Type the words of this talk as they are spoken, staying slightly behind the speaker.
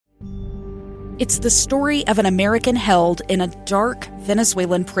It's the story of an American held in a dark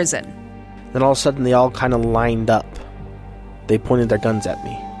Venezuelan prison. Then all of a sudden they all kind of lined up. They pointed their guns at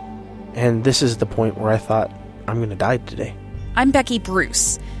me. And this is the point where I thought, I'm going to die today. I'm Becky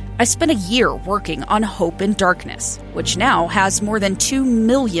Bruce. I spent a year working on Hope in Darkness, which now has more than 2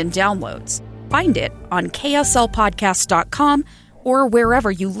 million downloads. Find it on kslpodcast.com or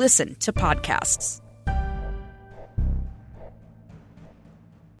wherever you listen to podcasts.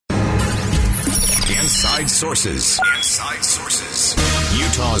 Inside Sources. Inside Sources.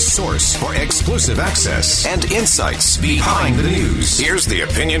 Utah's source for exclusive access and insights behind the news. Here's the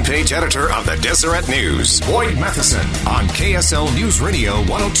opinion page editor of the Deseret News, Boyd Matheson, on KSL News Radio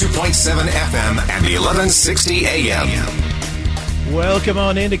 102.7 FM and 1160 AM. Welcome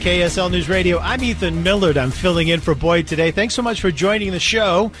on into KSL News Radio. I'm Ethan Millard. I'm filling in for Boyd today. Thanks so much for joining the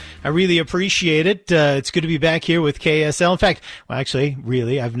show. I really appreciate it. It's good to be back here with KSL. In fact, well, actually,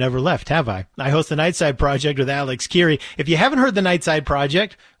 really, I've never left, have I? I host the Nightside Project with Alex Keary. If you haven't heard the Nightside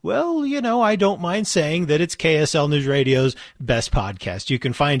Project, well, you know, I don't mind saying that it's KSL News Radio's best podcast. You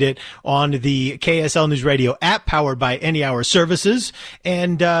can find it on the KSL News Radio app powered by Any Hour Services.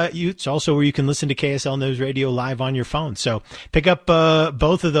 And it's also where you can listen to KSL News Radio live on your phone. So pick up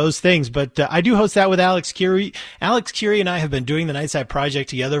both of those things. But I do host that with Alex Keary. Alex Keary and I have been doing the Nightside Project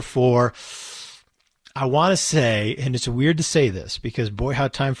together for, I want to say, and it's weird to say this because boy, how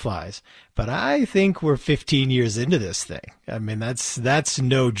time flies, but I think we're 15 years into this thing. I mean, that's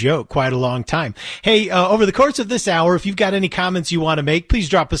no joke. Quite a long time. Hey, over the course of this hour, if you've got any comments you want to make, please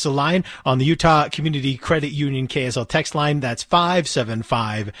drop us a line on the Utah Community Credit Union KSL text line. That's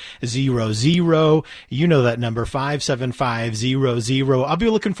 57500. You know that number, 57500. I'll be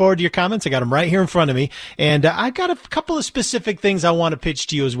looking forward to your comments. I got them right here in front of me. And I got a couple of specific things I want to pitch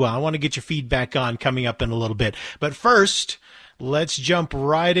to you as well. I want to get your feedback on coming up in a little bit. But first, let's jump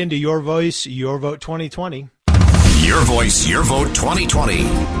right into Your Voice, Your Vote 2020. Your Voice, Your Vote 2020.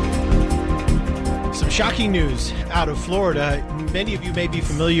 Some shocking news out of Florida. Many of you may be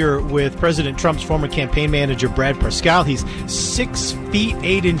familiar with President Trump's former campaign manager, Brad Parscale. He's 6 feet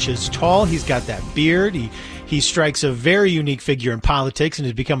 8 inches tall. He's got that beard. He strikes a very unique figure in politics and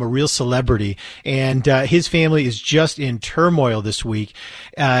has become a real celebrity. And his family is just in turmoil this week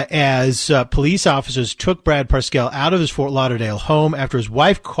as police officers took Brad Parscale out of his Fort Lauderdale home after his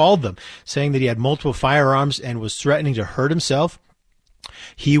wife called them, saying that he had multiple firearms and was threatening to hurt himself.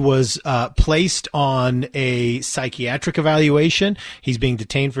 He was placed on a psychiatric evaluation. He's being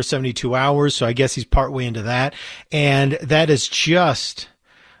detained for 72 hours, so I guess he's partway into that. And that is just,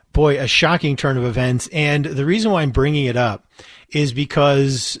 boy, a shocking turn of events. And the reason why I'm bringing it up is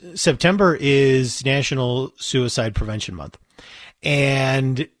because September is National Suicide Prevention Month.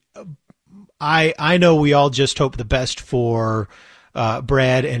 And I know we all just hope the best for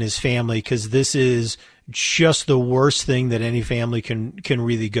Brad and his family, because this is just the worst thing that any family can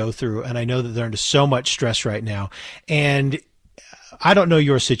really go through. And I know that they're under so much stress right now. And I don't know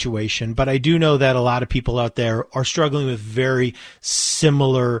your situation, but I do know that a lot of people out there are struggling with very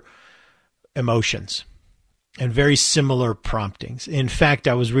similar emotions and very similar promptings. In fact,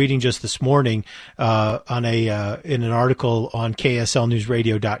 I was reading just this morning in an article on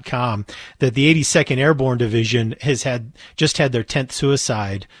KSLNewsRadio.com that the 82nd Airborne Division has just had their 10th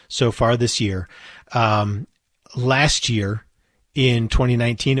suicide so far this year. Last year, in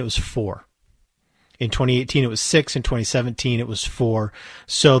 2019, it was 4. In 2018, it was 6. In 2017, it was 4.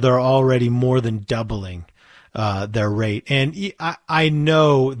 So they're already more than doubling their rate. And I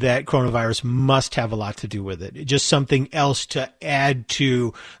know that coronavirus must have a lot to do with it. Just something else to add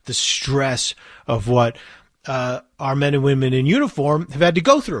to the stress of what our men and women in uniform have had to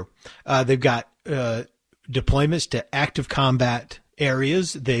go through. They've got deployments to active combat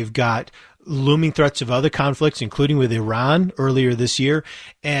areas. They've got looming threats of other conflicts, including with Iran earlier this year.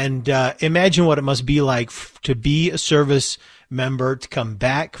 And imagine what it must be like to be a service member, to come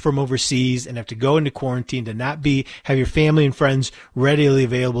back from overseas and have to go into quarantine, to not have your family and friends readily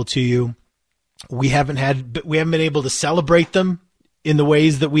available to you. We haven't been able to celebrate them in the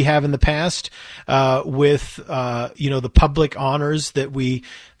ways that we have in the past, with the public honors that we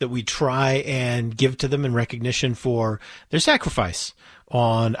try and give to them in recognition for their sacrifice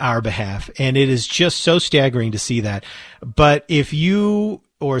on our behalf. And it is just so staggering to see that. But if you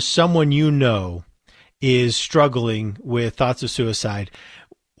or someone you know is struggling with thoughts of suicide,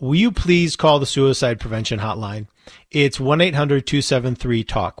 will you please call the Suicide Prevention Hotline? It's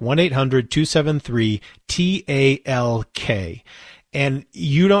 1-800-273-TALK, 1-800-273-TALK. And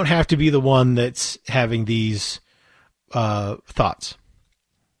you don't have to be the one that's having these thoughts.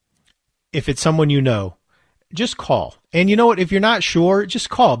 If it's someone you know, just call And you know what? If you're not sure, just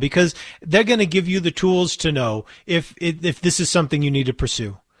call, because they're going to give you the tools to know if this is something you need to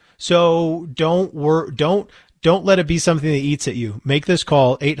pursue. So don't let it be something that eats at you. Make this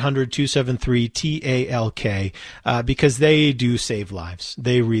call, 800-273-TALK, because they do save lives.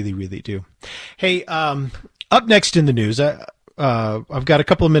 They really, really do. Hey, up next in the news, I've got a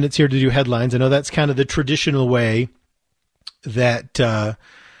couple of minutes here to do headlines. I know that's kind of the traditional way that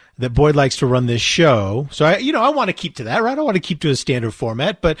Boyd likes to run this show. So I want to keep to that, right? I want to keep to a standard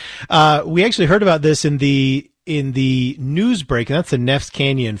format, but we actually heard about this in the news break, and that's the Neffs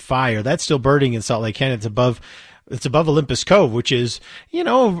Canyon fire. That's still burning in Salt Lake Canyon. It's above Olympus Cove, which is,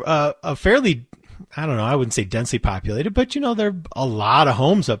 a fairly, I don't know, I wouldn't say densely populated, but there are a lot of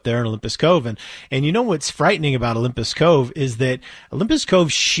homes up there in Olympus Cove. And what's frightening about Olympus Cove is that Olympus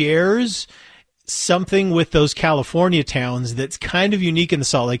Cove shares something with those California towns that's kind of unique in the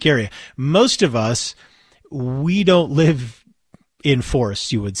Salt Lake area. Most of us, we don't live in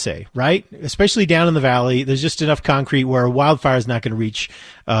forests, you would say, right? Especially down in the valley, there's just enough concrete where a wildfire is not going to reach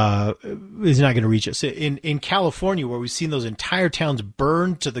us. In California, where we've seen those entire towns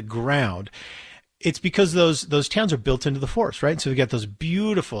burn to the ground, it's because those towns are built into the forest, right? So we've got those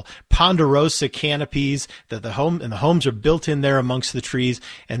beautiful ponderosa canopies that the homes are built in there amongst the trees,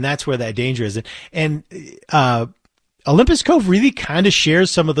 and that's where that danger is. And Olympus Cove really kind of shares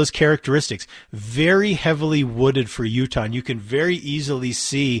some of those characteristics. Very heavily wooded for Utah, and you can very easily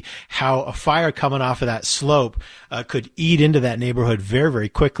see how a fire coming off of that slope could eat into that neighborhood very, very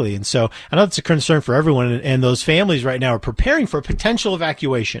quickly. And so I know it's a concern for everyone, and those families right now are preparing for a potential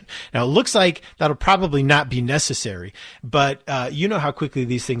evacuation. Now, it looks like that'll probably not be necessary, but you know how quickly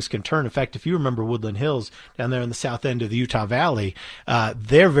these things can turn. In fact, if you remember Woodland Hills down there in the south end of the Utah Valley,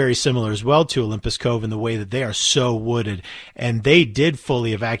 they're very similar as well to Olympus Cove in the way that they are so wooded, and they did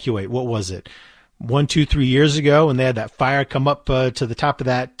fully evacuate. What was it? 1, 2, 3 years ago, and they had that fire come up to the top of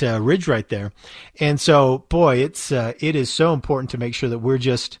that ridge right there. And so, boy, it is so important to make sure that we're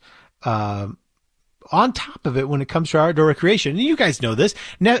just on top of it when it comes to our outdoor recreation. And you guys know this.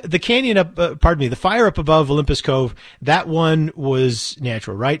 Now, the fire up above Olympus Cove, that one was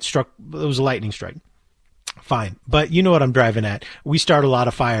natural, right? It was a lightning strike. Fine. But you know what I'm driving at. We start a lot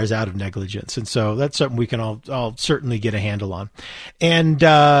of fires out of negligence. And so that's something we can all certainly get a handle on. And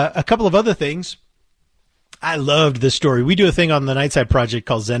a couple of other things. I loved this story. We do a thing on the Nightside Project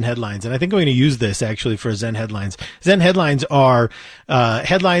called Zen Headlines, and I think I'm going to use this actually for Zen Headlines. Zen Headlines are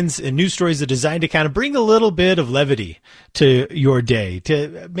headlines and news stories that are designed to kind of bring a little bit of levity to your day,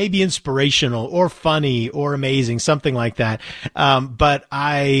 to maybe inspirational or funny or amazing, something like that. But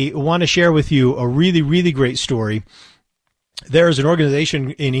I want to share with you a really, really great story. There is an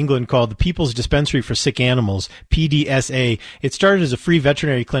organization in England called the People's Dispensary for Sick Animals, PDSA. It started as a free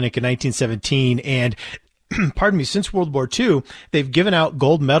veterinary clinic in 1917, and since World War II, they've given out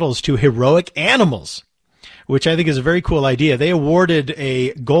gold medals to heroic animals, which I think is a very cool idea. They awarded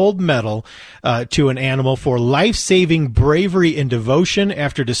a gold medal to an animal for life-saving bravery and devotion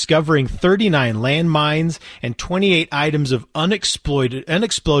after discovering 39 landmines and 28 items of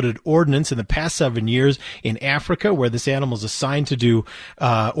unexploded ordnance in the past 7 years in Africa, where this animal is assigned to do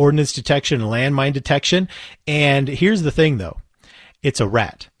ordnance detection and landmine detection. And here's the thing, though. It's a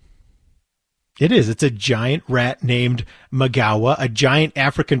rat. It is. It's a giant rat named Magawa, a giant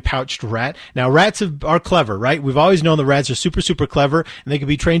African pouched rat. Now, rats are clever, right? We've always known the rats are super, super clever, and they can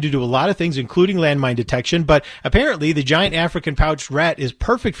be trained to do a lot of things, including landmine detection. But apparently, the giant African pouched rat is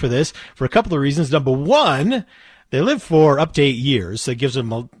perfect for this for a couple of reasons. Number one, they live for up to 8 years. So it gives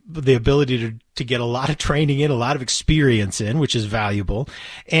them the ability to get a lot of training in, a lot of experience in, which is valuable.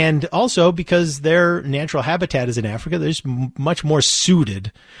 And also because their natural habitat is in Africa, they're just much more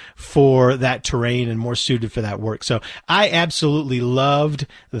suited for that terrain and more suited for that work. So I absolutely loved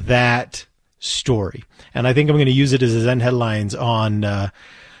that story. And I think I'm going to use it as a Zen Headlines on the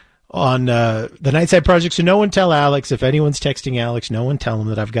Nightside Project. So no one tell Alex. If anyone's texting Alex, no one tell him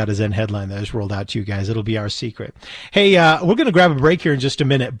that I've got a Zen Headline that I just rolled out to you guys. It'll be our secret. Hey, we're going to grab a break here in just a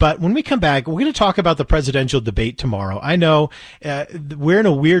minute, but when we come back, we're going to talk about the presidential debate tomorrow. I know we're in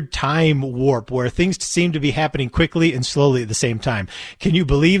a weird time warp where things seem to be happening quickly and slowly at the same time. Can you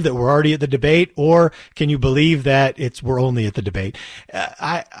believe that we're already at the debate, or can you believe that we're only at the debate?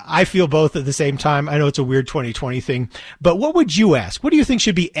 I feel both at the same time. I know it's a weird 2020 thing, but what would you ask? What do you think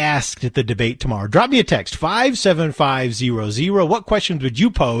should be asked at the debate tomorrow? Drop me a text, 57500. What questions would you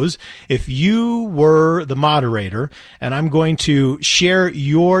pose if you were the moderator? And I'm going to share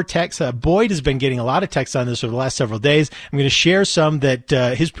your text. Boyd has been getting a lot of texts on this over the last several days. I'm going to share some that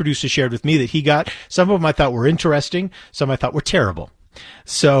his producer shared with me that he got. Some of them I thought were interesting. Some I thought were terrible.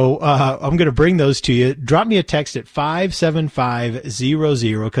 So I'm going to bring those to you. Drop me a text at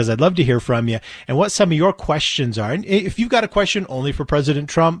 57500 because I'd love to hear from you and what some of your questions are. And if you've got a question only for President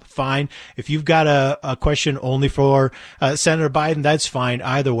Trump, fine. If you've got a question only for Senator Biden, that's fine.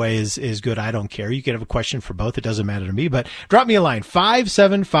 Either way is good. I don't care. You can have a question for both. It doesn't matter to me. But drop me a line,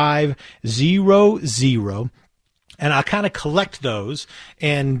 57500. And I'll kind of collect those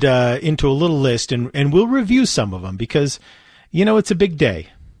and into a little list, and we'll review some of them because, you know, it's a big day.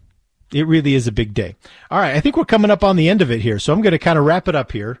 It really is a big day. All right, I think we're coming up on the end of it here, so I'm going to kind of wrap it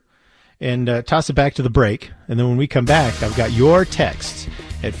up here and toss it back to the break. And then when we come back, I've got your texts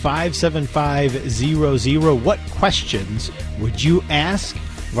at 57500. What questions would you ask?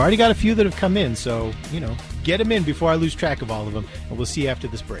 I've already got a few that have come in, so, you know, get them in before I lose track of all of them, and we'll see you after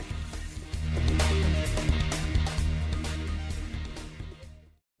this break.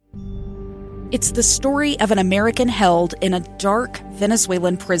 It's the story of an American held in a dark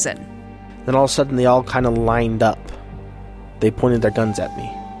Venezuelan prison. Then all of a sudden they all kind of lined up. They pointed their guns at me.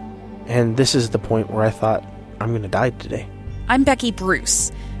 And this is the point where I thought, I'm going to die today. I'm Becky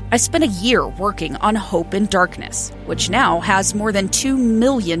Bruce. I spent a year working on Hope in Darkness, which now has more than 2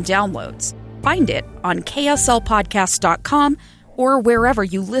 million downloads. Find it on kslpodcast.com or wherever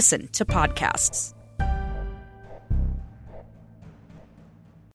you listen to podcasts.